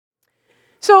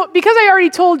So because I already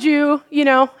told you,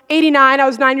 89, I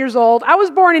was 9 years old. I was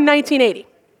born in 1980.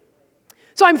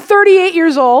 So I'm 38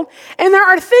 years old, and there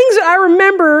are things that I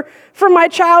remember from my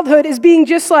childhood as being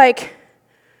just like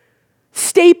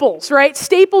staples, right?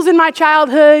 Staples in my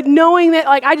childhood, knowing that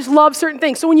I just love certain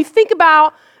things. So when you think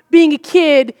about being a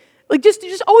kid,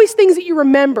 just always things that you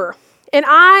remember. And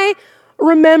I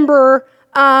remember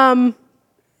hanging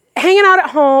out at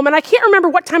home, and I can't remember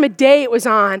what time of day it was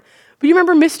on, but you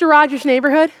remember Mr. Rogers'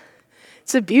 Neighborhood?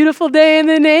 It's a beautiful day in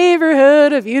the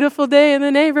neighborhood, a beautiful day in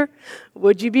the neighbor.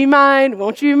 Would you be mine?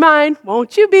 Won't you be mine?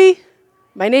 Won't you be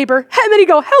my neighbor? And then he'd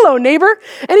go, hello, neighbor.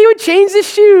 And he would change his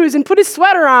shoes and put his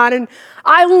sweater on. And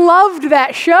I loved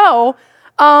that show.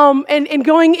 And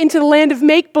going into the land of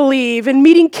make-believe and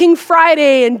meeting King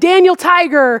Friday and Daniel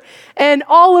Tiger and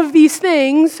all of these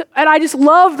things. And I just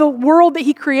love the world that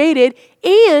he created.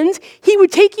 And he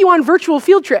would take you on virtual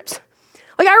field trips.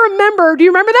 I remember, do you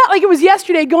remember that? It was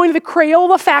yesterday going to the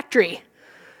Crayola factory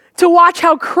to watch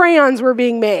how crayons were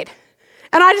being made.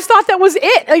 And I just thought that was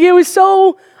it. It was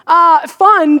so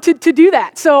fun to do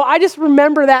that. So I just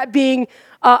remember that being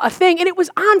a thing. And it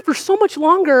was on for so much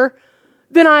longer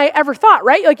than I ever thought,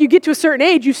 right? You get to a certain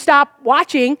age, you stop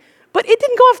watching, but it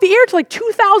didn't go off the air till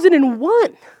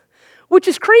 2001, which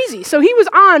is crazy. So he was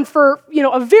on for,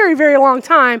 a very, very long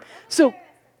time. So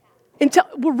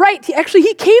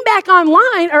he came back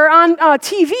online or on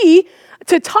TV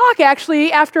to talk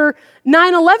actually after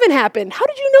 9/11 happened. How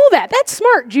did you know that? That's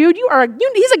smart, Jude.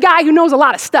 He's a guy who knows a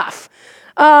lot of stuff.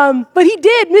 But he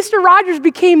did. Mr. Rogers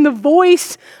became the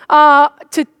voice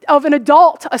of an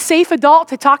adult, a safe adult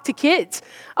to talk to kids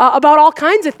about all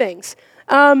kinds of things.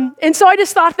 And so I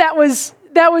just thought that was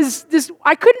this.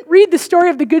 I couldn't read the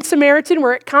story of the Good Samaritan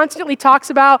where it constantly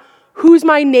talks about who's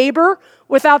my neighbor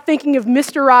without thinking of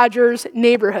Mr. Rogers'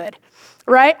 Neighborhood,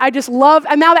 right? I just love,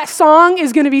 and now that song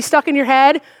is going to be stuck in your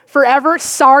head forever.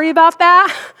 Sorry about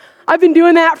that. I've been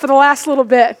doing that for the last little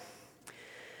bit.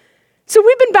 So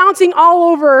we've been bouncing all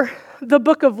over the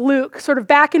book of Luke, sort of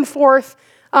back and forth,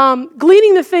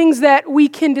 gleaning the things that we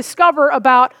can discover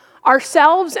about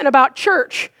ourselves and about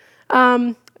church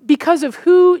because of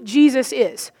who Jesus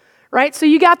is, right? So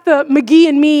you got the McGee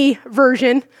and me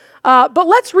version, but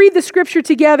let's read the scripture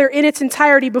together in its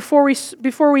entirety before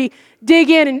we dig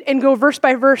in and go verse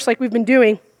by verse like we've been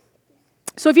doing.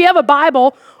 So if you have a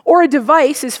Bible or a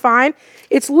device is fine.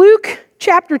 It's Luke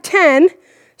chapter 10,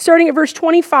 starting at verse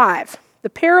 25, the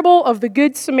parable of the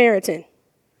Good Samaritan.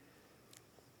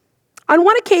 On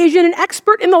one occasion, an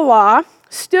expert in the law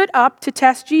stood up to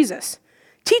test Jesus.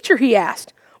 Teacher, he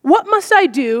asked, what must I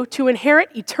do to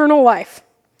inherit eternal life?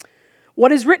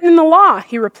 What is written in the law?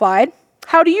 He replied.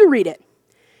 How do you read it?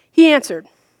 He answered,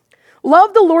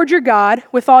 love the Lord your God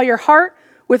with all your heart,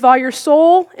 with all your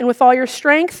soul, and with all your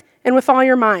strength, and with all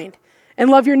your mind, and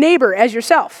love your neighbor as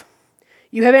yourself.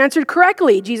 You have answered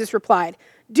correctly, Jesus replied.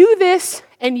 Do this,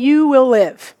 and you will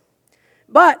live.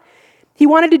 But he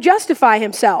wanted to justify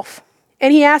himself,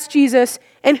 and he asked Jesus,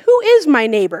 and who is my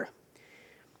neighbor?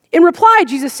 In reply,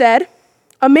 Jesus said,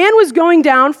 a man was going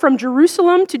down from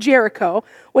Jerusalem to Jericho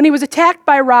when he was attacked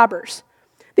by robbers.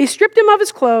 They stripped him of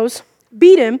his clothes,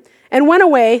 beat him, and went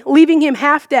away, leaving him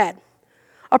half dead.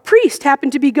 A priest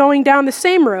happened to be going down the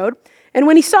same road, and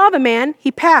when he saw the man,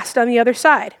 he passed on the other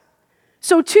side.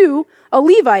 So too, a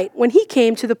Levite, when he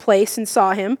came to the place and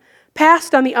saw him,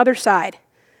 passed on the other side.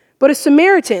 But a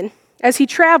Samaritan, as he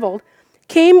traveled,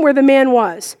 came where the man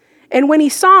was, and when he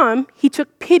saw him, he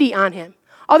took pity on him.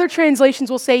 Other translations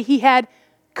will say he had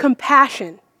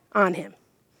compassion on him.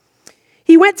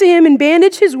 He went to him and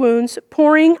bandaged his wounds,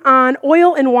 pouring on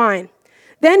oil and wine.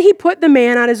 Then he put the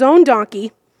man on his own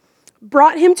donkey,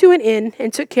 brought him to an inn,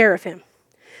 and took care of him.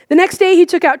 The next day he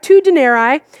took out 2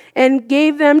 denarii and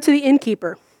gave them to the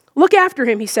innkeeper. Look after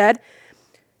him, he said,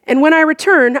 and when I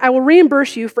return, I will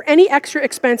reimburse you for any extra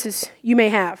expenses you may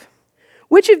have.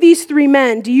 Which of these 3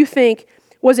 men do you think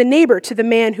was a neighbor to the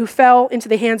man who fell into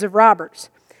the hands of robbers?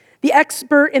 The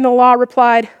expert in the law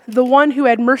replied, the one who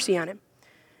had mercy on him.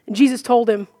 And Jesus told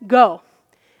him, go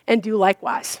and do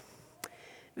likewise.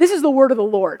 This is the word of the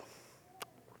Lord.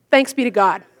 Thanks be to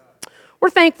God. We're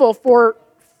thankful for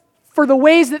the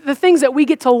ways that the things that we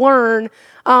get to learn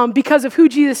because of who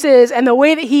Jesus is and the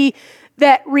way that he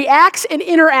reacts and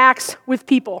interacts with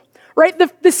people. Right?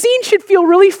 The scene should feel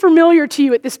really familiar to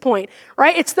you at this point,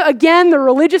 right? It's the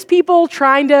religious people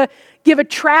trying to give a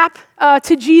trap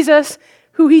to Jesus,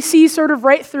 who he sees sort of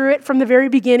right through it from the very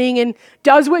beginning and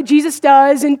does what Jesus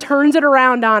does and turns it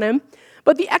around on him.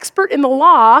 But the expert in the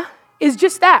law is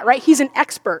just that, right? He's an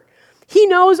expert. He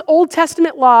knows Old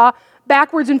Testament law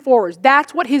backwards and forwards.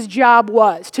 That's what his job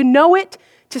was, to know it,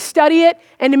 to study it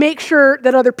and to make sure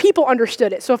that other people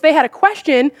understood it. So if they had a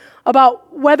question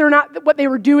about whether or not what they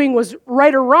were doing was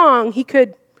right or wrong, he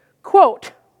could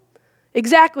quote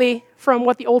exactly from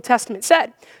what the Old Testament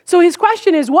said. So his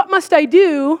question is, what must I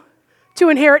do to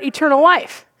inherit eternal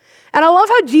life? And I love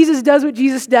how Jesus does what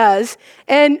Jesus does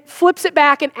and flips it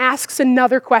back and asks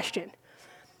another question.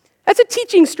 That's a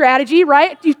teaching strategy,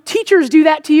 right? Teachers do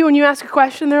that to you when you ask a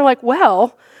question. They're like,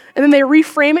 well, and then they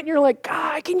reframe it and you're like,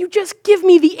 God, can you just give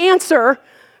me the answer?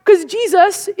 Because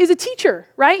Jesus is a teacher,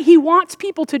 right? He wants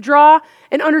people to draw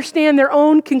and understand their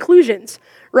own conclusions,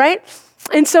 right?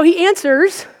 And so he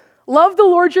answers, love the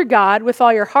Lord your God with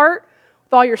all your heart,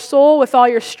 with all your soul, with all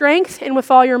your strength, and with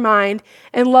all your mind,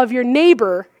 and love your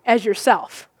neighbor as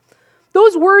yourself.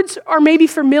 Those words are maybe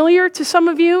familiar to some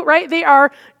of you, right? They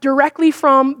are directly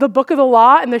from the book of the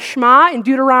law and the Shema in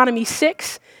Deuteronomy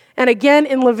 6, and again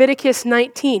in Leviticus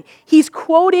 19. He's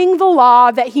quoting the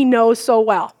law that he knows so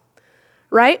well,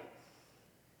 right?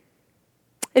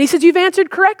 And he says, you've answered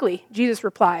correctly, Jesus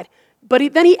replied.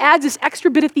 But then he adds this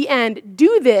extra bit at the end,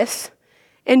 do this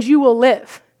and you will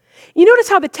live. You notice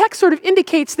how the text sort of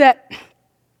indicates that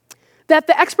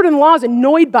the expert in the law is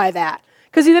annoyed by that.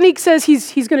 Because then he says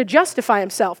he's going to justify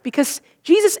himself. Because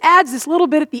Jesus adds this little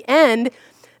bit at the end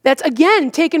that's,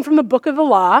 again, taken from the book of the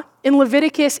law in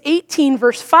Leviticus 18,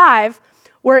 verse 5,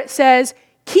 where it says,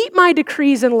 keep my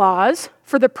decrees and laws,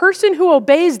 for the person who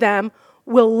obeys them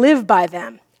will live by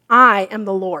them. I am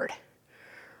the Lord.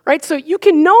 Right? So you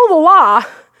can know the law,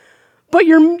 but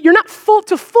you're not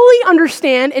to fully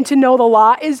understand and to know the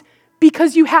law is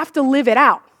because you have to live it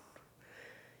out.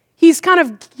 He's kind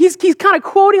of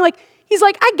quoting like, he's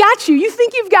like, I got you. You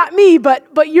think you've got me,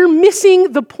 but you're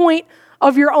missing the point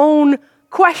of your own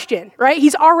question, right?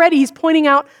 He's pointing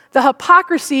out the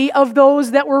hypocrisy of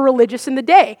those that were religious in the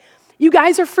day. You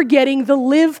guys are forgetting the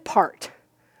live part,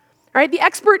 right? The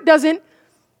expert doesn't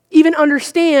even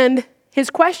understand his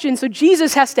question, so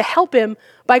Jesus has to help him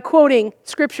by quoting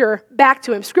scripture back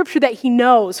to him, scripture that he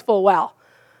knows full well.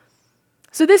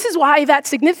 So this is why that's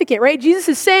significant, right? Jesus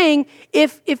is saying,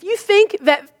 if you think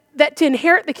that to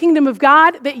inherit the kingdom of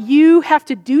God, that you have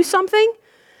to do something,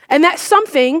 and that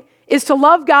something is to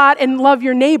love God and love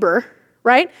your neighbor,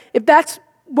 right? If that's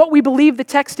what we believe the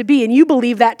text to be, and you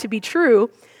believe that to be true,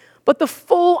 but the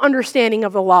full understanding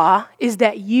of the law is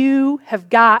that you have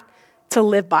got to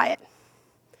live by it.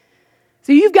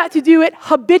 So you've got to do it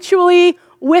habitually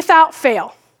without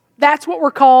fail. That's what we're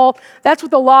called. That's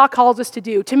what the law calls us to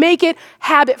do, to make it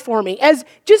habit forming,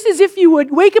 just as if you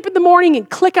would wake up in the morning and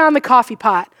click on the coffee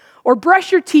pot, or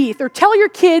brush your teeth, or tell your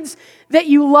kids that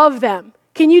you love them.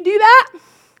 Can you do that?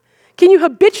 Can you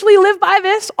habitually live by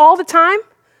this all the time?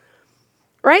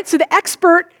 Right? So the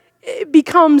expert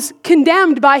becomes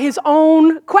condemned by his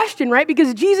own question, right?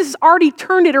 Because Jesus has already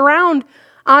turned it around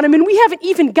on him, and we haven't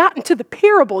even gotten to the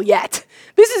parable yet.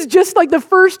 This is just like the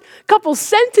first couple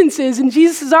sentences, and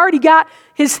Jesus has already got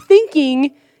his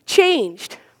thinking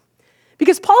changed.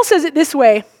 Because Paul says it this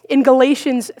way in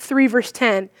Galatians 3, verse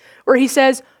 10, where he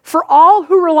says, for all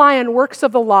who rely on works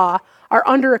of the law are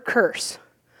under a curse.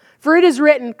 For it is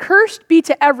written, cursed be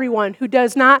to everyone who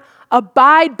does not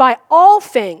abide by all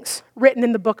things written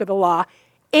in the book of the law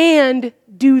and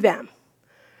do them.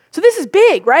 So this is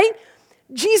big, right?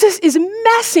 Jesus is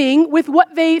messing with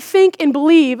what they think and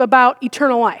believe about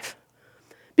eternal life.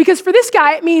 Because for this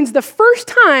guy, it means the first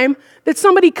time that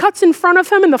somebody cuts in front of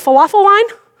him in the falafel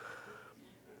line,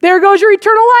 there goes your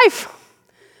eternal life.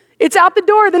 It's out the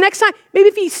door. The next time, maybe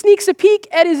if he sneaks a peek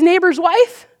at his neighbor's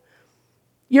wife,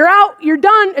 you're out, you're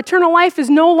done. Eternal life is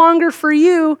no longer for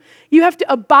you. You have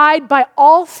to abide by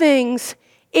all things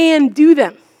and do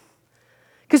them.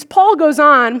 Because Paul goes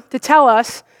on to tell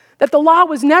us that the law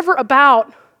was never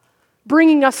about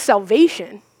bringing us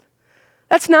salvation.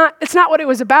 It's not what it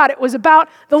was about. It was about,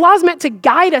 the law is meant to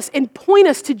guide us and point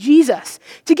us to Jesus,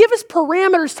 to give us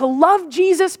parameters to love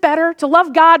Jesus better, to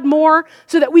love God more,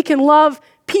 so that we can love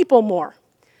people more.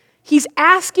 He's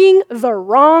asking the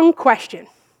wrong question.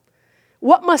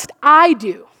 What must I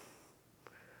do?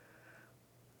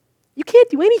 You can't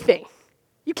do anything.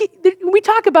 We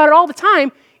talk about it all the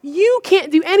time. You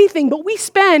can't do anything, but we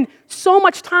spend so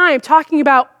much time talking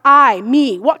about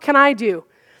me, what can I do?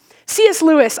 C.S.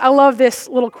 Lewis, I love this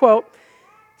little quote.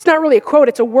 It's not really a quote,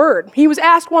 it's a word. He was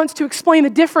asked once to explain the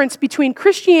difference between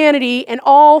Christianity and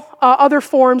all other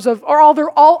forms of, or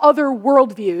all other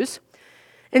worldviews.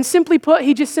 And simply put,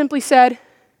 he just simply said,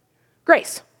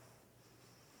 grace.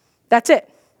 That's it.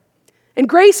 And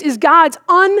grace is God's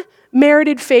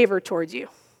unmerited favor towards you,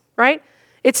 right?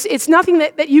 It's nothing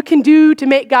that you can do to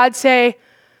make God say,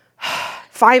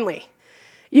 finally.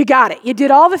 You got it. You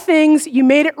did all the things, you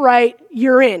made it right,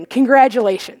 you're in.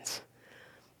 Congratulations.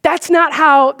 That's not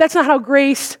how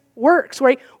grace works,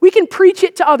 right? We can preach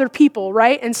it to other people,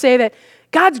 right? And say that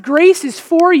God's grace is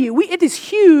for you. It is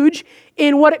huge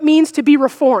in what it means to be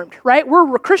reformed, right?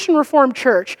 We're a Christian Reformed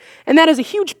church, and that is a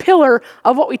huge pillar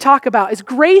of what we talk about, is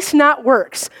grace, not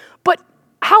works. But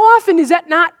how often is that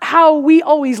not how we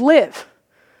always live?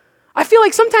 I feel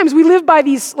like sometimes we live by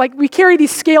these, like we carry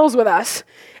these scales with us,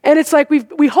 and it's like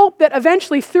we hope that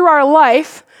eventually through our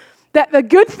life that the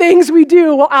good things we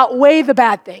do will outweigh the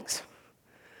bad things.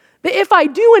 That if I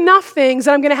do enough things,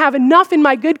 then I'm going to have enough in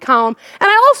my good column. And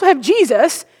I also have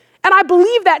Jesus, and I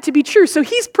believe that to be true. So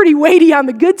he's pretty weighty on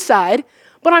the good side,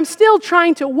 but I'm still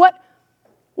trying to, what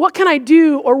can I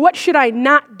do, or what should I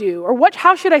not do? Or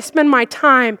how should I spend my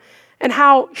time, and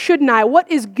how shouldn't I?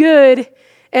 What is good,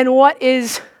 and what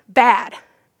is bad?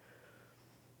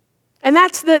 And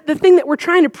that's the thing that we're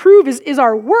trying to prove is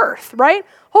our worth, right?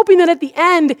 Hoping that at the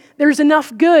end, there's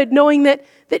enough good, knowing that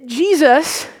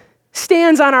Jesus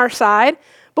stands on our side,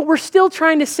 but we're still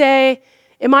trying to say,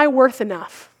 am I worth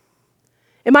enough?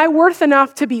 Am I worth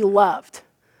enough to be loved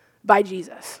by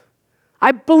Jesus?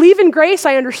 I believe in grace,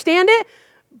 I understand it,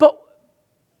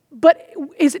 but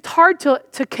is it hard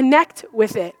to connect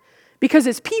with it? Because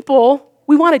as people,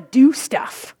 we want to do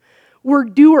stuff. We're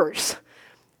doers.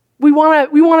 We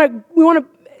want to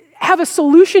have a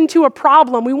solution to a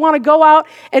problem. We want to go out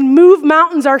and move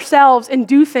mountains ourselves and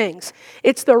do things.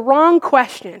 It's the wrong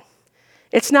question.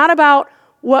 It's not about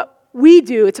what we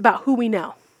do, it's about who we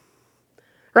know.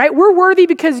 Right? We're worthy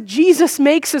because Jesus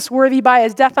makes us worthy by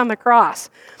his death on the cross.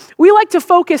 We like to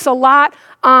focus a lot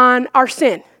on our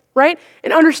sin, right?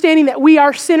 And understanding that we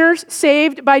are sinners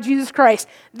saved by Jesus Christ.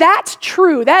 That's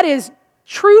true. That is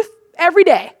truth every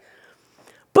day.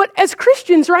 But as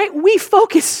Christians, right, we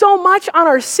focus so much on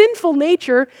our sinful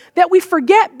nature that we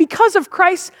forget, because of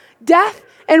Christ's death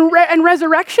and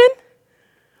resurrection,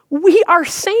 we are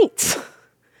saints.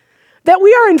 That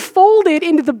we are enfolded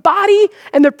into the body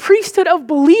and the priesthood of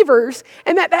believers,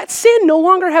 and that sin no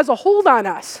longer has a hold on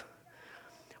us.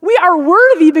 We are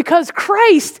worthy because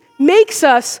Christ makes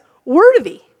us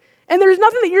worthy. And there's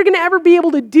nothing that you're going to ever be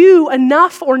able to do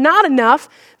enough or not enough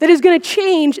that is going to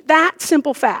change that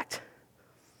simple fact.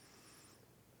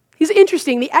 He's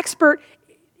interesting. The expert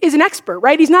is an expert,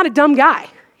 right? He's not a dumb guy.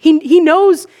 He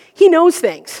knows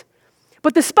things.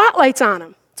 But the spotlight's on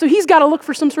him. So he's got to look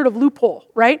for some sort of loophole,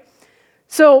 right?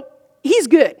 So he's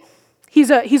good. He's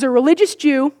a religious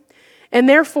Jew, and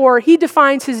therefore he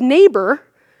defines his neighbor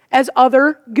as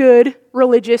other good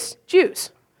religious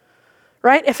Jews,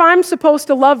 right? If I'm supposed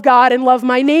to love God and love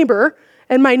my neighbor,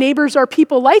 and my neighbors are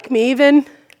people like me, then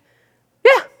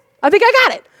yeah, I think I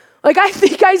got it. Like, I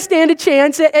think I stand a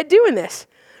chance at doing this,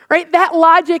 right? That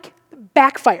logic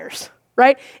backfires,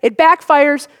 right? It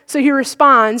backfires, so he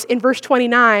responds in verse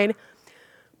 29,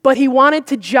 but he wanted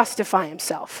to justify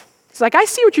himself. He's like, I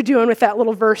see what you're doing with that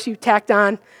little verse you tacked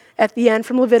on at the end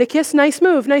from Leviticus. Nice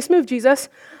move, Jesus.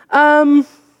 I'm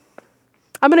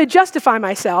going to justify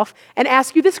myself and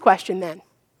ask you this question then.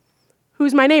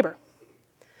 Who's my neighbor?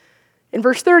 In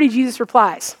verse 30, Jesus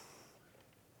replies.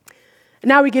 And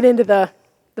now we get into the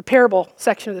parable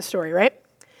section of the story, right?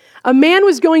 A man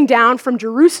was going down from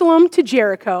Jerusalem to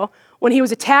Jericho when he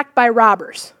was attacked by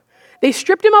robbers. They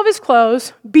stripped him of his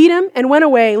clothes, beat him, and went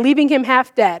away, leaving him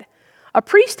half dead. A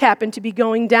priest happened to be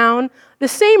going down the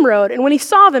same road, and when he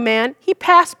saw the man, he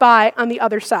passed by on the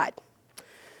other side.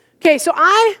 Okay, so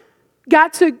I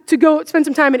got to go spend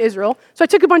some time in Israel, so I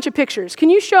took a bunch of pictures.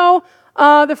 Can you show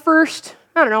the first,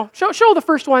 show the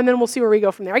first one, then we'll see where we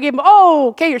go from there. I gave him,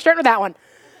 okay, you're starting with that one.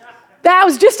 That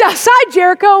was just outside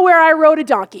Jericho where I rode a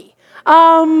donkey.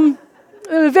 A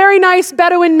very nice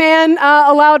Bedouin man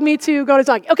allowed me to go on a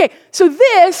donkey. Okay, so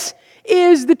this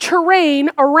is the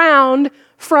terrain around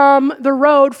from the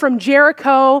road from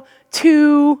Jericho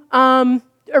to,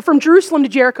 or from Jerusalem to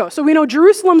Jericho. So we know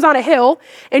Jerusalem's on a hill,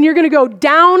 and you're going to go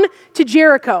down to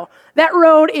Jericho. That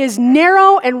road is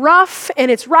narrow and rough, and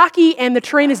it's rocky, and the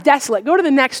terrain is desolate. Go to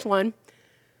the next one.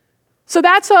 So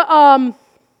that's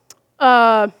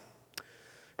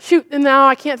and now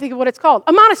I can't think of what it's called.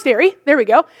 A monastery, there we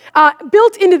go,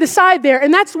 built into the side there,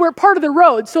 and that's where part of the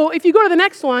road. So if you go to the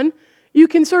next one, you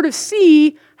can sort of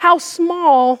see how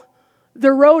small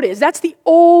the road is. That's the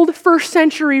old first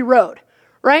century road,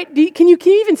 right? Can you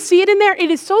even see it in there? It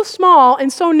is so small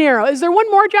and so narrow. Is there one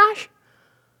more, Josh?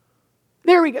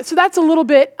 There we go. So that's a little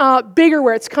bit bigger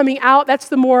where it's coming out. That's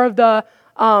the more of the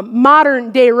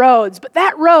modern day roads. But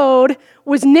that road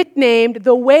was nicknamed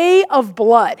the Way of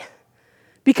Blood,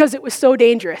 because it was so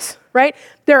dangerous, right?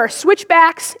 There are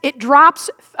switchbacks. It drops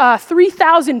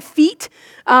 3,000 feet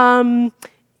in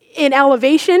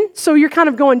elevation. So you're kind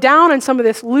of going down on some of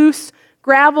this loose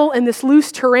gravel and this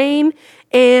loose terrain,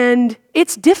 and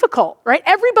it's difficult, right?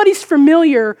 Everybody's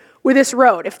familiar with this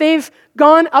road. If they've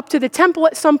gone up to the temple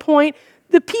at some point,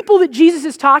 the people that Jesus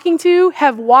is talking to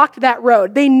have walked that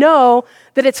road. They know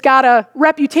that it's got a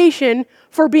reputation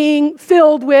for being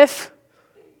filled with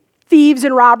thieves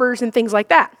and robbers and things like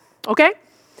that, okay?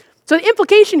 So the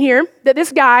implication here that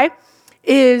this guy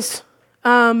is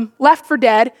left for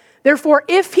dead, therefore,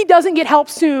 if he doesn't get help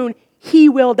soon, he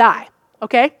will die,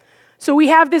 okay? So we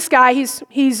have this guy,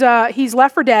 he's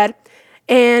left for dead,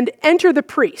 and enter the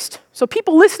priest. So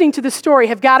people listening to the story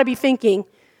have got to be thinking,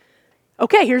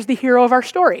 okay, here's the hero of our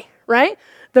story, right?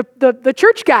 The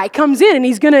church guy comes in and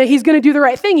he's gonna do the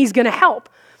right thing. He's gonna help.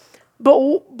 But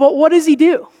what does he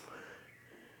do?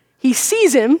 He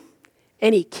sees him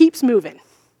and he keeps moving.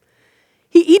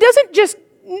 He doesn't just,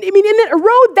 in a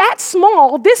road that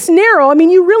small, this narrow,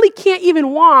 you really can't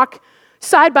even walk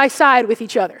side by side with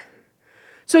each other.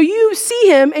 So you see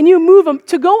him and you move him.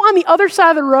 To go on the other side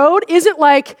of the road isn't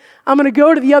like, I'm going to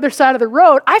go to the other side of the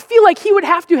road. I feel like he would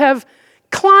have to have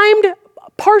climbed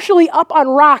partially up on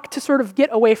rock to sort of get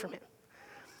away from him.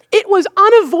 It was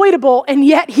unavoidable, and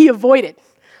yet he avoided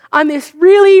on this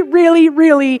really, really,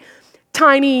 really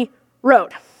tiny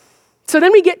road. So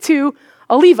then we get to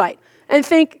a Levite, and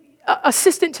think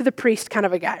assistant to the priest kind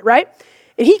of a guy, right?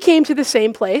 And he came to the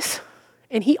same place,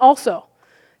 and he also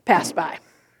passed by.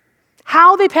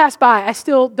 How they passed by, I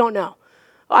still don't know.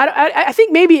 I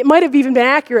think maybe it might have even been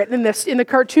accurate in the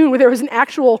cartoon where there was an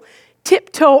actual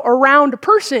tiptoe around a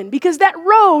person, because that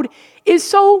road is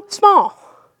so small.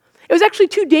 It was actually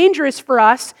too dangerous for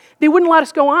us. They wouldn't let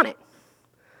us go on it.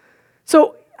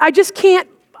 So I just can't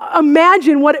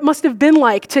imagine what it must have been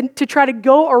like to try to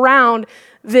go around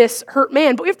this hurt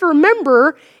man. But we have to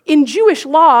remember, in Jewish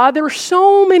law, there were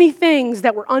so many things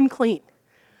that were unclean.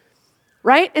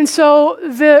 Right? And so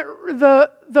the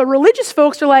religious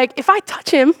folks are like, if I touch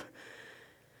him,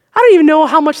 I don't even know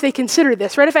how much they consider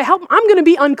this, right? If I help him, I'm going to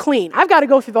be unclean. I've got to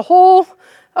go through the whole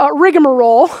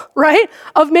rigmarole, right,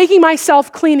 of making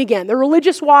myself clean again, the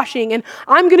religious washing, and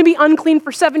I'm going to be unclean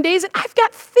for 7 days, and I've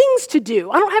got things to do.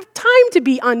 I don't have time to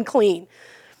be unclean.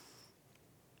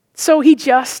 So he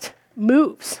just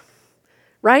moves,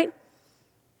 right?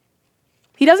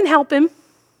 He doesn't help him.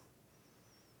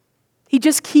 He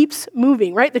just keeps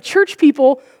moving, right? The church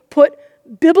people put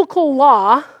biblical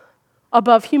law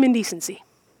above human decency.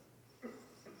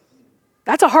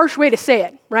 That's a harsh way to say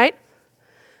it, right?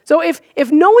 So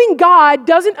if knowing God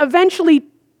doesn't eventually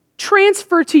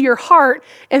transfer to your heart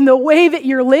and the way that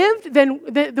you're lived, then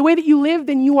the way that you live,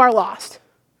 then you are lost.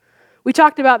 We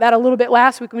talked about that a little bit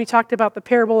last week when we talked about the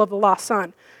parable of the lost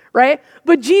son, right?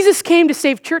 But Jesus came to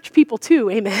save church people too,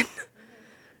 amen?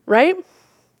 Right?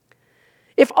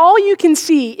 If all you can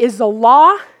see is the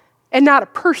law and not a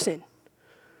person,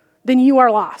 then you are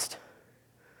lost.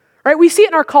 Right? We see it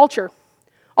in our culture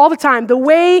all the time. The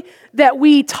way that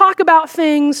we talk about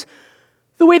things,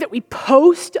 the way that we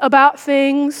post about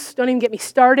things, don't even get me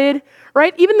started,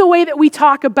 right? Even the way that we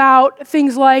talk about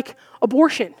things like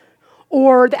abortion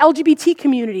or the LGBT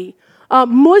community,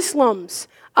 Muslims,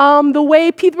 the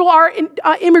way people are in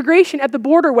immigration at the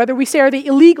border, whether we say are they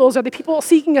illegals, are they people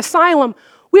seeking asylum.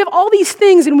 We have all these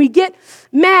things and we get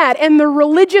mad, and the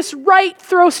religious right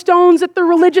throws stones at the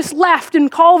religious left and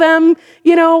call them,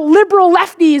 liberal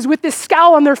lefties with this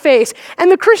scowl on their face. And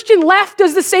the Christian left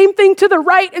does the same thing to the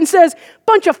right and says,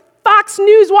 bunch of Fox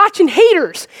News watching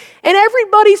haters. And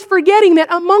everybody's forgetting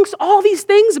that amongst all these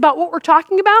things about what we're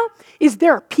talking about is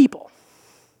there are people.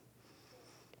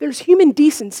 There's human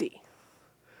decency.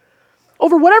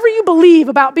 Over whatever you believe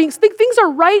about things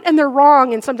are right and they're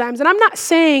wrong, and sometimes, and I'm not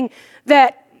saying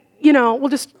that, we'll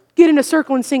just get in a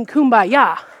circle and sing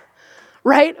Kumbaya,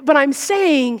 right? But I'm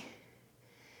saying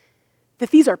that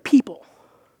these are people.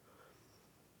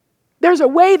 There's a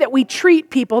way that we treat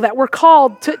people, that we're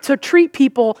called to treat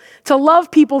people, to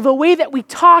love people, the way that we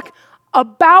talk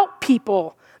about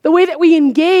people, the way that we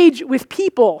engage with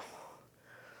people.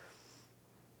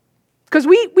 Because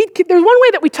there's one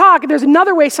way that we talk, and there's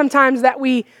another way sometimes that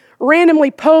we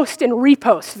randomly post and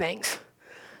repost things.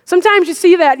 Sometimes you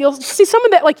see that, you'll see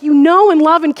someone that and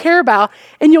love and care about,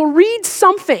 and you'll read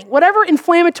something, whatever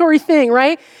inflammatory thing,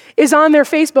 right, is on their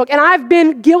Facebook. And I've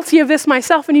been guilty of this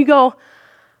myself, and you go,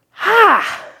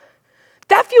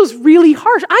 that feels really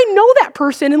harsh. I know that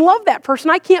person and love that person.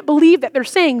 I can't believe that they're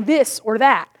saying this or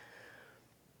that.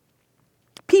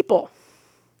 People,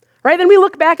 right? Then we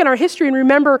look back in our history and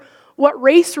remember what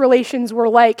race relations were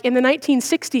like in the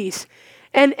 1960s.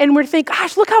 And we're thinking,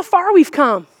 gosh, look how far we've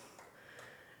come.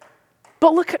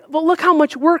 But look how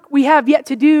much work we have yet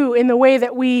to do in the way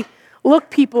that we look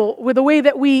people, with the way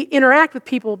that we interact with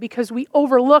people, because we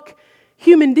overlook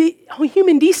human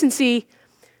decency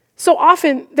so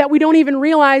often that we don't even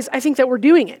realize, I think, that we're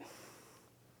doing it.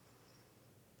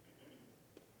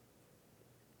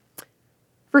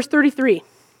 Verse 33.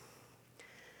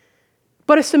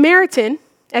 But a Samaritan,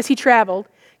 as he traveled,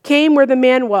 came where the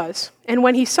man was, and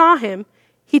when he saw him,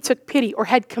 he took pity or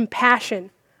had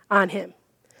compassion on him.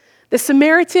 The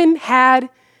Samaritan had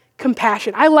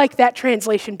compassion. I like that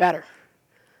translation better.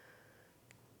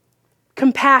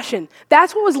 Compassion.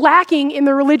 That's what was lacking in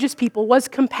the religious people, was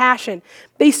compassion.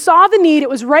 They saw the need, it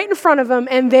was right in front of them,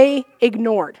 and they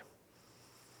ignored.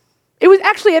 It was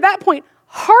actually at that point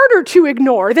harder to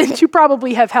ignore than to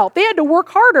probably have helped. They had to work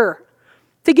harder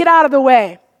to get out of the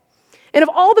way. And of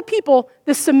all the people,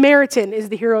 the Samaritan is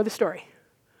the hero of the story.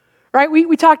 Right?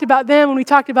 We talked about them when we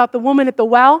talked about the woman at the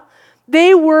well.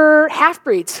 They were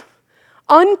half-breeds,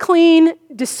 unclean,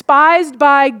 despised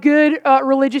by good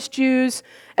religious Jews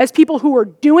as people who were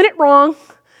doing it wrong,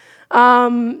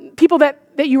 people that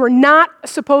you were not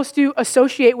supposed to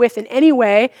associate with in any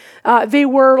way. They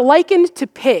were likened to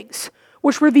pigs,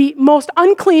 which were the most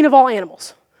unclean of all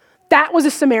animals. That was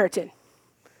a Samaritan.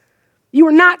 You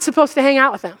were not supposed to hang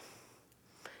out with them.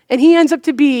 And he ends up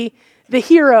to be the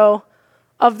hero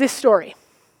of this story.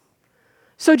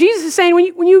 So Jesus is saying,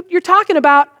 when you're talking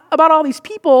about all these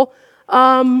people,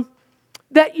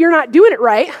 that you're not doing it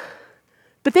right,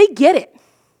 but they get it.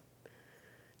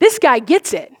 This guy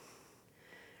gets it,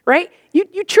 right?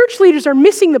 You church leaders are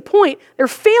missing the point. They're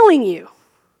failing you.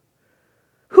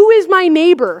 Who is my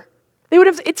neighbor?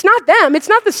 It's not them. It's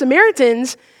not the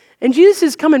Samaritans. And Jesus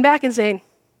is coming back and saying,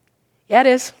 yeah, it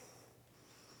is.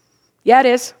 Yeah, it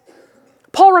is.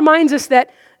 Paul reminds us that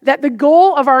the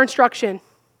goal of our instruction,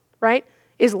 right,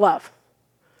 is love,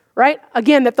 right?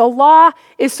 Again, that the law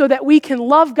is so that we can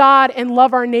love God and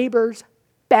love our neighbors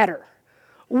better,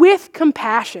 with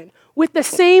compassion, with the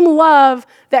same love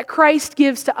that Christ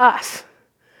gives to us,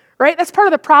 right? That's part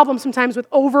of the problem sometimes with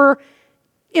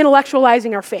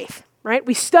over-intellectualizing our faith, right?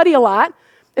 We study a lot,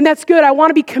 and that's good. I want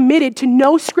to be committed to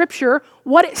know Scripture,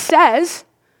 what it says,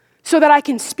 so that I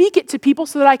can speak it to people,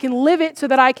 so that I can live it, so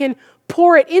that I can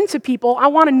pour it into people. I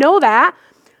want to know that,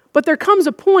 but there comes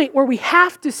a point where we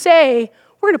have to say,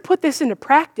 we're going to put this into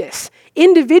practice,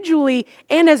 individually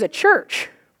and as a church.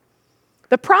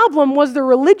 The problem was the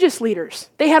religious leaders.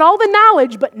 They had all the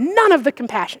knowledge, but none of the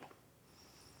compassion.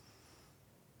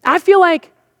 I feel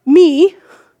like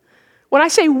when I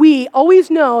say we, always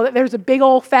know that there's a big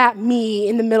old fat me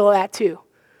in the middle of that too,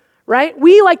 right?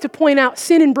 We like to point out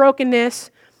sin and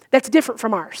brokenness that's different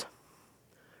from ours,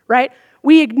 right?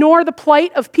 We ignore the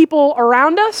plight of people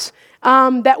around us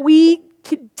that we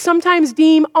sometimes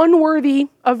deem unworthy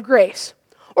of grace,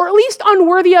 or at least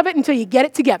unworthy of it until you get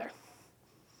it together.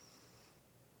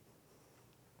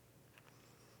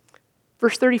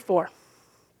 Verse 34.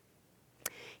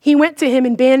 He went to him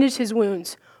and bandaged his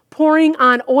wounds, pouring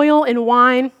on oil and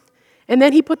wine, and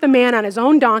then he put the man on his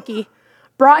own donkey,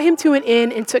 brought him to an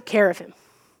inn, and took care of him.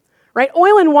 Right?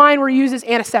 Oil and wine were used as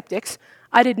antiseptics.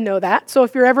 I didn't know that. So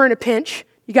if you're ever in a pinch,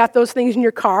 you got those things in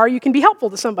your car, you can be helpful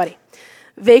to somebody.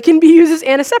 They can be used as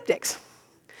antiseptics.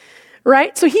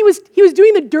 Right? So he was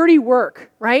doing the dirty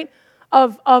work, right,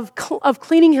 of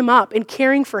cleaning him up and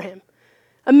caring for him.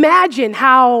 Imagine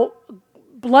how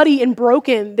bloody and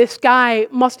broken this guy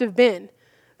must have been.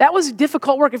 That was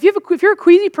difficult work. If you're a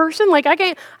queasy person, like I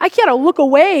can't look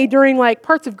away during like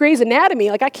parts of Grey's Anatomy.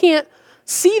 Like I can't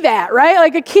see that, right?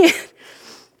 Like I can't.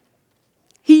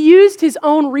 He used his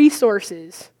own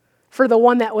resources for the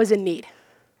one that was in need,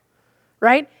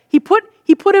 right? He put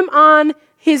him on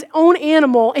his own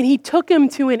animal and he took him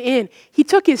to an inn. He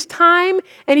took his time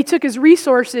and he took his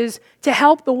resources to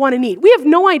help the one in need. We have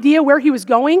no idea where he was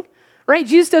going, right?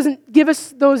 Jesus doesn't give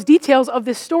us those details of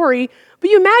this story, but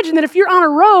you imagine that if you're on a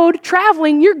road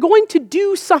traveling, you're going to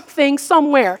do something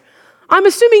somewhere. I'm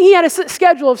assuming he had a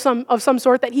schedule of some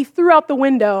sort that he threw out the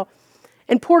window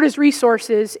and poured his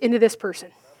resources into this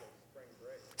person.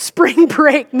 Spring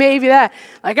break, maybe that.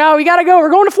 Like, oh, we got to go.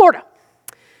 We're going to Florida.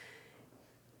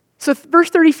 So verse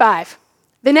 35,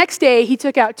 the next day he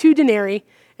took out 2 denarii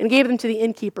and gave them to the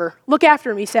innkeeper. Look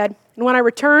after him, he said, and when I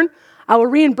return, I will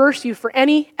reimburse you for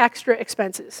any extra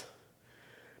expenses.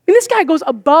 I mean, this guy goes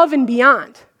above and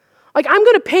beyond. Like, I'm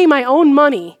going to pay my own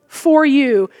money for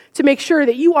you to make sure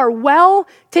that you are well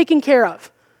taken care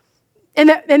of.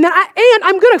 And I'm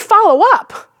going to follow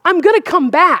up. I'm going to come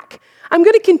back. I'm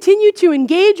going to continue to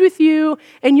engage with you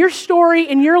and your story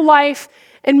and your life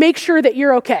and make sure that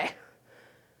you're okay.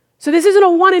 So this isn't a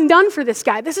one and done for this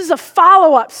guy. This is a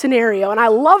follow-up scenario, and I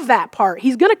love that part.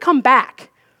 He's going to come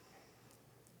back.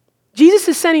 Jesus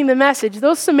is sending the message.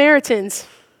 Those Samaritans,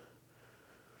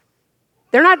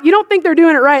 you don't think they're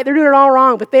doing it right. They're doing it all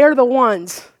wrong, but they are the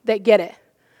ones that get it.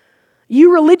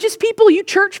 You religious people, you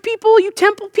church people, you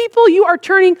temple people, you are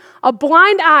turning a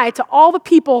blind eye to all the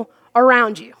people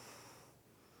around you.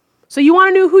 So you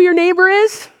want to know who your neighbor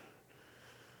is?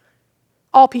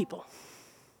 All people.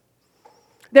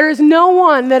 There is no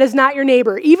one that is not your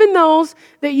neighbor, even those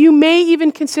that you may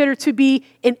even consider to be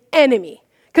an enemy.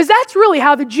 Because that's really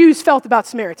how the Jews felt about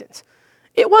Samaritans.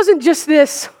 It wasn't just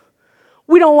this,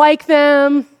 we don't like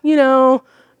them,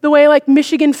 the way like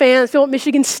Michigan fans feel at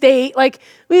Michigan State, like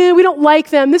we don't like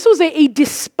them. This was a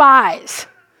despise,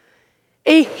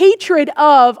 a hatred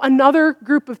of another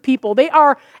group of people. They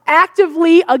are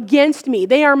actively against me.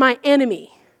 They are my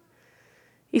enemy.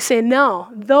 He's saying, no,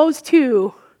 those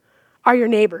two are your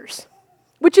neighbors.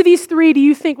 Which of these three do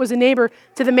you think was a neighbor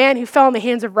to the man who fell in the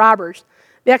hands of robbers?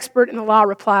 The expert in the law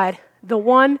replied, the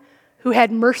one who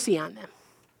had mercy on them.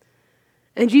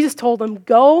 And Jesus told them,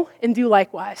 go and do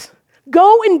likewise.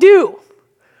 Go and do.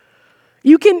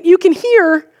 You can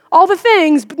hear all the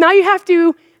things, but now you have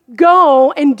to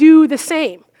go and do the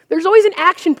same. There's always an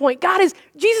action point.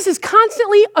 Jesus is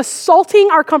constantly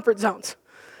assaulting our comfort zones.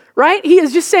 Right? He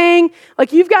is just saying,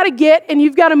 like, you've got to get and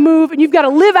you've got to move and you've got to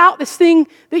live out this thing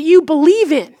that you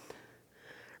believe in.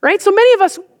 Right? So many of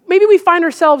us, maybe we find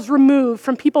ourselves removed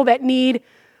from people that need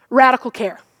radical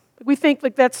care. We think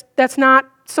like that's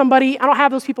not somebody, I don't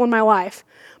have those people in my life.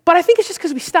 But I think it's just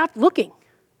because we stopped looking.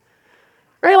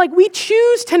 Right? Like we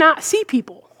choose to not see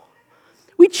people.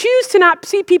 We choose to not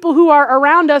see people who are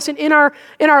around us and in our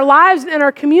lives and in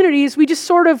our communities. We just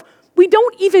we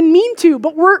don't even mean to,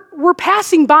 but we're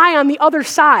passing by on the other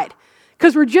side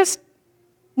because we're just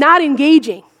not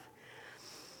engaging.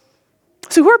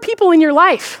 So who are people in your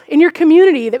life, in your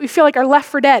community that we feel like are left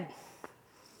for dead?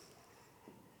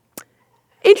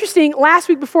 Interesting, last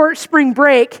week before spring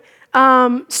break,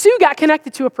 Sue got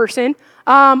connected to a person.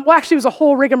 Actually it was a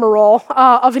whole rigmarole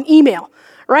of an email,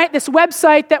 right? This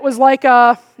website that was like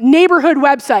a neighborhood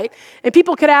website, and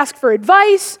people could ask for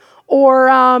advice, or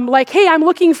hey, I'm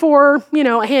looking for,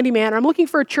 a handyman, or I'm looking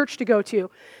for a church to go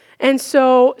to. And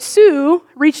so Sue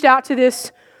reached out to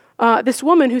this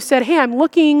woman who said, hey, I'm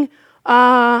looking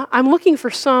for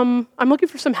some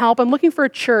help. I'm looking for a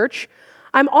church.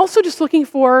 I'm also just looking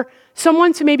for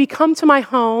someone to maybe come to my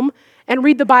home and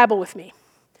read the Bible with me,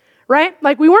 right?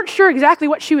 Like we weren't sure exactly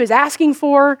what she was asking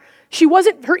for.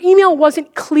 Her email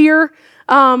wasn't clear.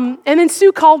 And then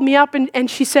Sue called me up and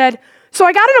she said, so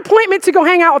I got an appointment to go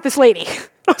hang out with this lady.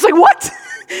 I was like, what?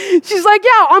 She's like,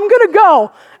 yeah, I'm going to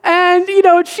go. And,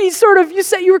 you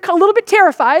said you were a little bit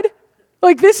terrified.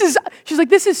 She's like,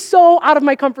 this is so out of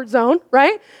my comfort zone,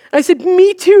 right? And I said,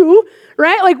 me too,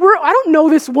 right? Like, I don't know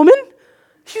this woman.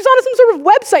 She's on some sort of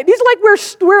website. These are where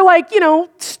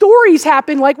stories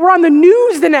happen, like we're on the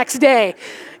news the next day,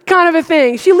 kind of a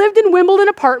thing. She lived in Wimbledon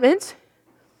Apartments,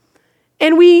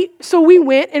 and we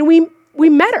went and we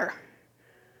met her.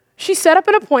 She set up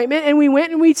an appointment, and we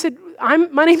went and we said,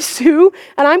 my name's Sue,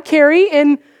 and I'm Carrie,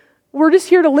 and we're just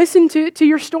here to listen to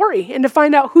your story and to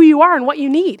find out who you are and what you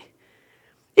need.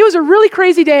 It was a really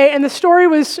crazy day, and the story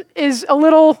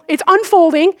it's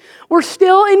unfolding. We're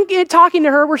still talking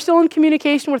to her. We're still in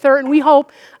communication with her, and we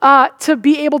hope to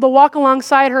be able to walk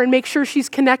alongside her and make sure she's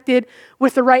connected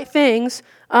with the right things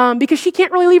because she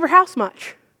can't really leave her house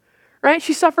much, right?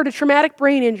 She suffered a traumatic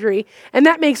brain injury, and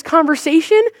that makes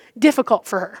conversation difficult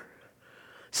for her.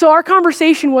 So our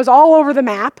conversation was all over the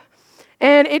map,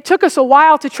 and it took us a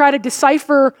while to try to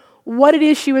decipher what it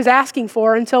is she was asking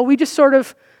for until we just sort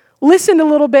of listened a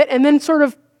little bit and then sort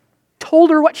of told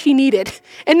her what she needed.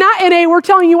 And not in we're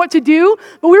telling you what to do,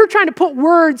 but we were trying to put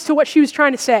words to what she was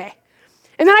trying to say.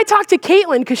 And then I talked to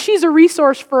Caitlin because she's a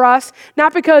resource for us,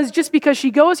 not just because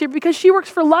she goes here, because she works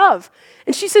for Love.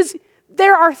 And she says,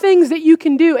 there are things that you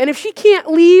can do. And if she can't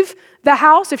leave the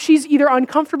house, if she's either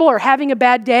uncomfortable or having a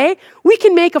bad day, we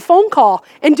can make a phone call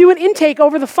and do an intake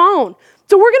over the phone.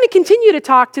 So we're going to continue to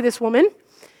talk to this woman.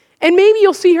 And maybe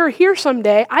you'll see her here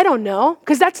someday. I don't know,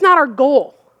 because that's not our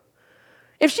goal.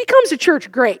 If she comes to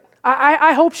church, great.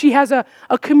 I hope she has a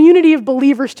community of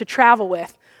believers to travel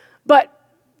with. But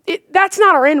that's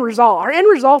not our end result. Our end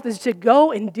result is to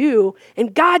go and do,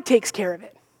 and God takes care of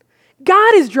it.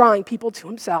 God is drawing people to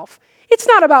himself. It's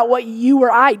not about what you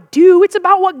or I do. It's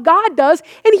about what God does,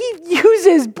 and he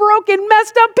uses broken,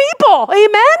 messed up people.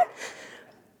 Amen?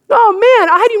 Oh man,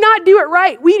 I do not do it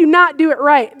right. We do not do it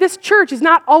right. This church is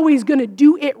not always going to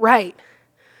do it right.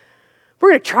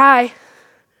 We're going to try.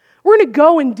 We're going to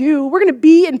go and do. We're going to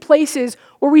be in places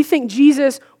where we think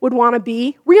Jesus would want to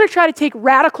be. We're going to try to take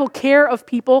radical care of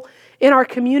people in our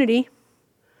community.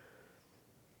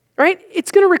 Right?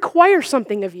 It's going to require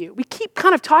something of you. We keep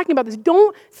kind of talking about this.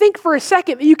 Don't think for a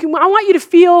second that I want you to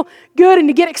feel good and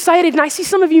to get excited. And I see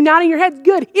some of you nodding your heads.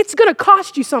 Good. It's going to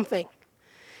cost you something.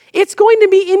 It's going to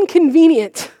be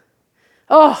inconvenient.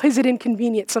 Oh, is it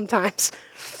inconvenient sometimes?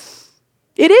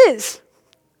 It is.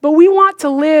 But we want to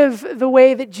live the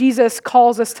way that Jesus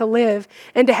calls us to live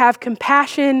and to have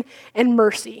compassion and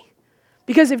mercy.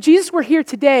 Because if Jesus were here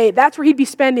today, that's where he'd be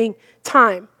spending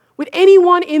time. With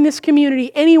anyone in this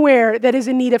community, anywhere that is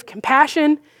in need of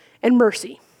compassion and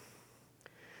mercy.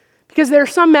 Because there are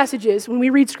some messages, when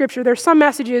we read Scripture, there are some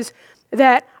messages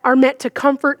that are meant to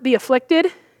comfort the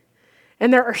afflicted,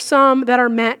 and there are some that are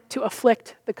meant to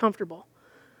afflict the comfortable.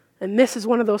 And this is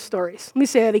one of those stories. Let me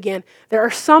say that again. There are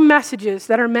some messages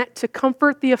that are meant to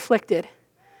comfort the afflicted,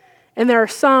 and there are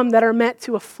some that are meant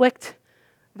to afflict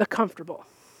the comfortable.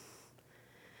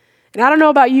 And I don't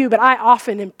know about you, but I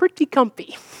often am pretty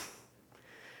comfy.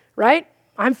 Right?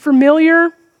 I'm familiar.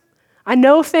 I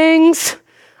know things.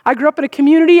 I grew up in a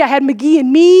community. I had McGee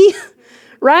and me.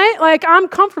 Right? Like, I'm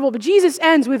comfortable. But Jesus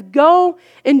ends with go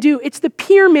and do. It's the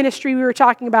peer ministry we were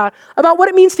talking about what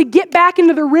it means to get back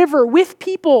into the river with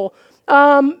people,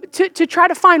 to try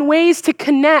to find ways to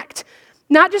connect,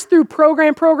 not just through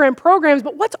programs,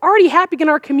 but what's already happening in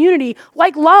our community,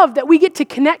 like love that we get to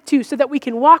connect to so that we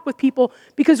can walk with people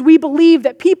because we believe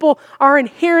that people are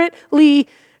inherently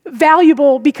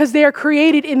valuable because they are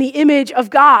created in the image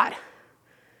of God.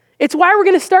 It's why we're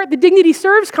going to start the Dignity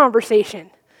Serves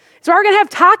conversation. It's why we're going to have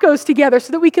tacos together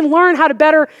so that we can learn how to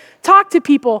better talk to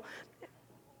people.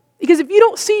 Because if you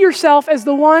don't see yourself as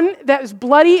the one that is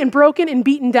bloody and broken and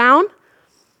beaten down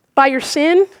by your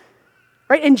sin,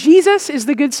 right, and Jesus is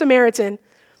the Good Samaritan,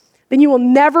 then you will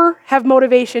never have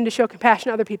motivation to show compassion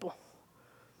to other people.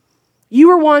 You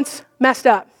were once messed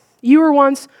up. You were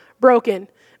once broken.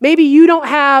 Maybe you don't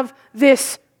have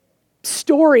this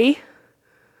story,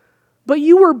 but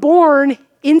you were born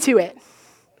into it.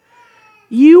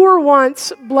 You were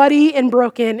once bloody and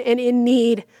broken and in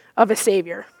need of a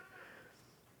Savior.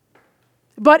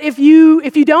 But if you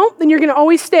don't, then you're going to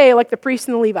always stay like the priest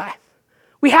and the Levi.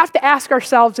 We have to ask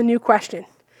ourselves a new question.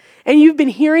 And you've been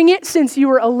hearing it since you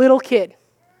were a little kid.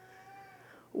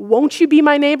 Won't you be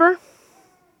my neighbor?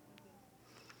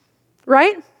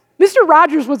 Right? Mr.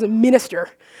 Rogers was a minister.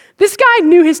 This guy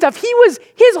knew his stuff.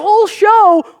 His whole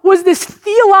show was this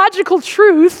theological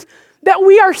truth that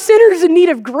we are sinners in need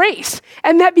of grace,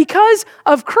 and that because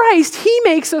of Christ, he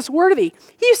makes us worthy.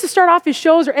 He used to start off his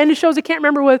shows or end his shows, I can't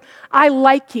remember, with, I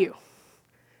like you,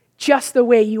 just the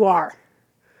way you are.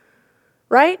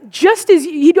 Right? Just as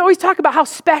he'd always talk about how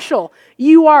special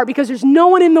you are because there's no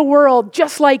one in the world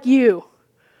just like you.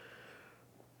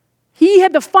 He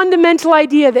had the fundamental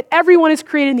idea that everyone is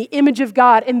created in the image of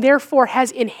God and therefore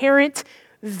has inherent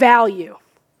value.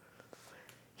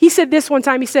 He said this one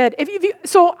time, he said,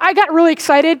 so I got really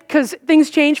excited because things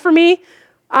changed for me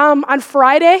on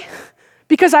Friday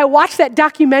because I watched that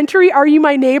documentary, Are You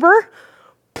My Neighbor?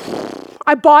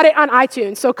 I bought it on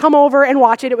iTunes, so come over and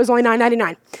watch it. It was only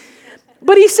 $9.99.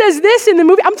 But he says this in the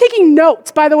movie. I'm taking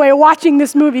notes, by the way, watching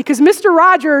this movie because Mr.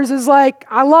 Rogers is like,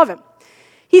 I love him.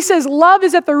 He says, love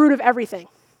is at the root of everything.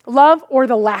 Love or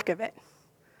the lack of it.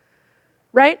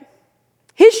 Right?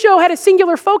 His show had a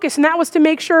singular focus, and that was to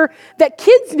make sure that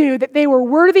kids knew that they were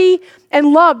worthy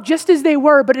and loved just as they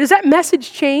were. But does that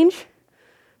message change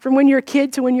from when you're a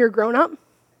kid to when you're a grown-up?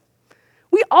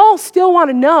 We all still want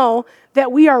to know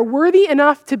that we are worthy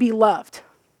enough to be loved,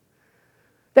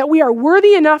 that we are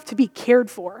worthy enough to be cared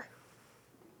for,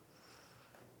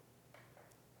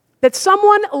 that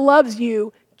someone loves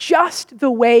you just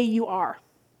the way you are.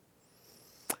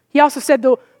 He also said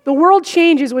the world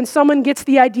changes when someone gets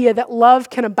the idea that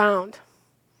love can abound.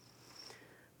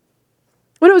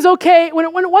 When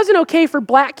it wasn't okay for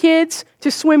black kids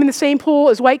to swim in the same pool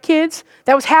as white kids,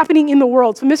 that was happening in the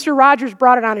world. So Mr. Rogers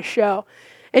brought it on his show.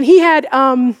 And he had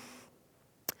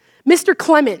Mr.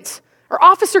 Clemens, or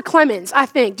Officer Clemens, I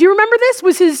think. Do you remember this?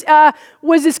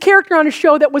 Was his character on his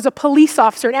show that was a police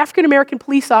officer, an African-American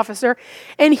police officer,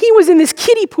 and he was in this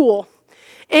kiddie pool.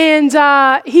 And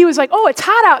he was like, oh, it's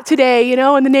hot out today,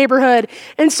 in the neighborhood.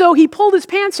 And so he pulled his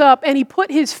pants up and he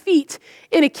put his feet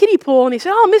in a kiddie pool and he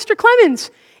said, oh, Mr.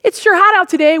 Clemens, it's sure hot out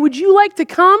today. Would you like to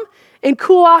come and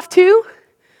cool off too?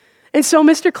 And so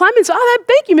Mr. Clemens,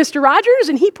 thank you, Mr. Rogers.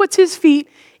 And he puts his feet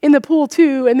in the pool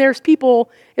too. And there's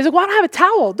people, he's like, well, I don't have a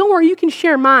towel. Don't worry, you can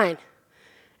share mine.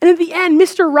 And at the end,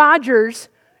 Mr. Rogers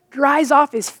dries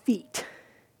off his feet.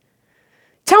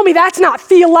 Tell tell me that's not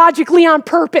theologically on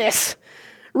purpose,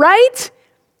 right?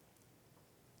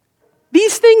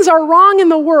 These things are wrong in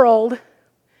the world,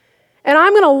 and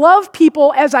I'm going to love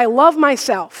people as I love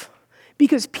myself,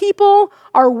 because people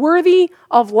are worthy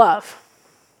of love.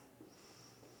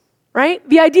 Right?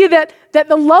 The idea that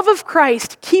the love of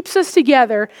Christ keeps us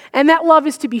together, and that love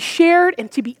is to be shared and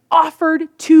to be offered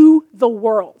to the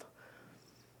world.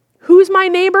 Who's my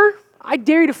neighbor? I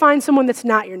dare you to find someone that's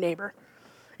not your neighbor.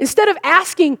 Instead of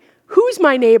asking, who's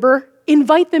my neighbor,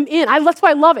 invite them in. That's why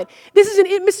I love it.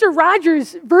 Mr.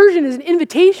 Rogers' version is an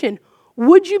invitation.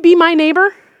 Would you be my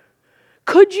neighbor?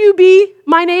 Could you be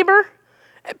my neighbor?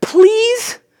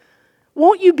 Please?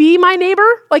 Won't you be my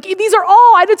neighbor? Like, these are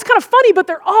all, it's kind of funny, but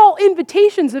they're all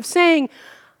invitations of saying,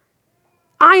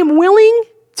 I am willing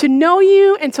to know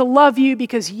you and to love you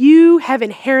because you have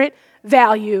inherent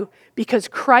value because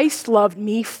Christ loved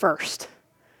me first.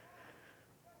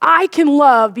 I can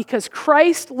love because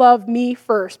Christ loved me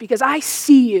first, because I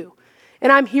see you,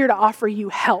 and I'm here to offer you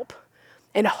help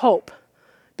and hope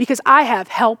because I have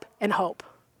help and hope.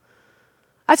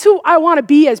 That's who I want to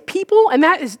be as people, and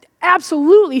that is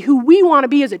absolutely who we want to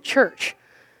be as a church.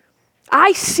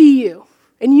 I see you,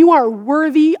 and you are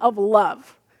worthy of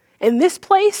love, and this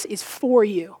place is for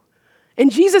you.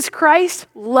 And Jesus Christ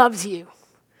loves you.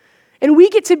 And we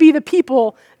get to be the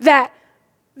people that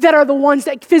are the ones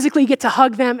that physically get to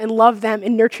hug them and love them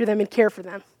and nurture them and care for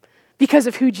them because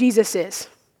of who Jesus is.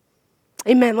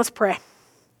 Amen. Let's pray.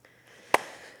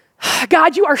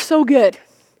 God, you are so good.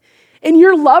 And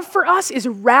your love for us is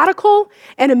radical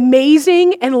and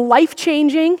amazing and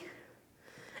life-changing.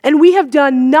 And we have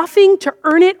done nothing to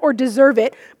earn it or deserve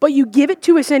it, but you give it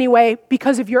to us anyway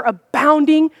because of your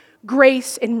abounding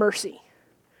grace and mercy.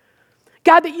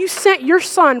 God, that you sent your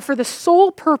Son for the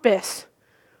sole purpose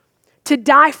to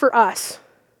die for us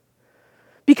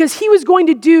because he was going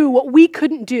to do what we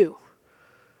couldn't do,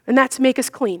 and that's make us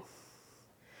clean,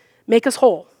 make us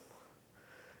whole,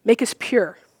 make us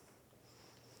pure.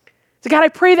 So God, I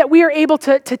pray that we are able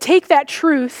to take that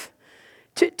truth,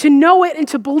 to know it and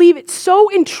to believe it so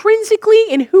intrinsically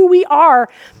in who we are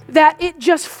that it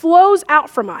just flows out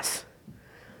from us.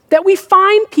 That we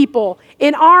find people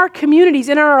in our communities,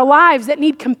 in our lives that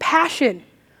need compassion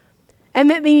and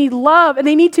that they need love and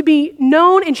they need to be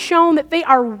known and shown that they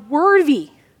are worthy.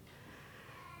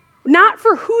 Not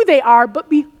for who they are, but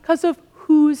because of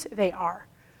whose they are.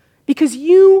 Because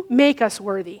you make us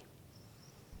worthy.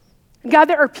 And God,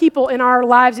 there are people in our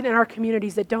lives and in our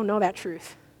communities that don't know that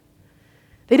truth.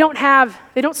 They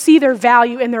don't see their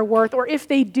value and their worth, or if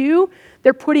they do,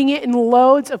 they're putting it in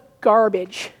loads of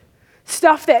garbage.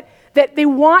 Stuff that they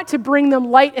want to bring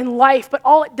them light and life, but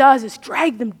all it does is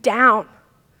drag them down.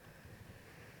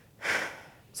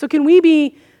 So can we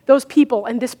be those people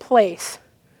in this place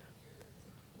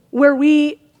where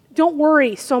we don't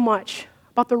worry so much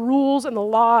about the rules and the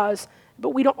laws, but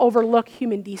we don't overlook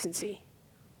human decency?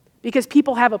 Because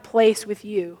people have a place with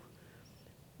you,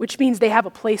 which means they have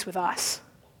a place with us.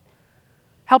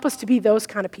 Help us to be those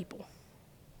kind of people.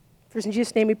 For in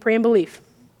Jesus' name we pray and believe.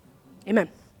 Amen.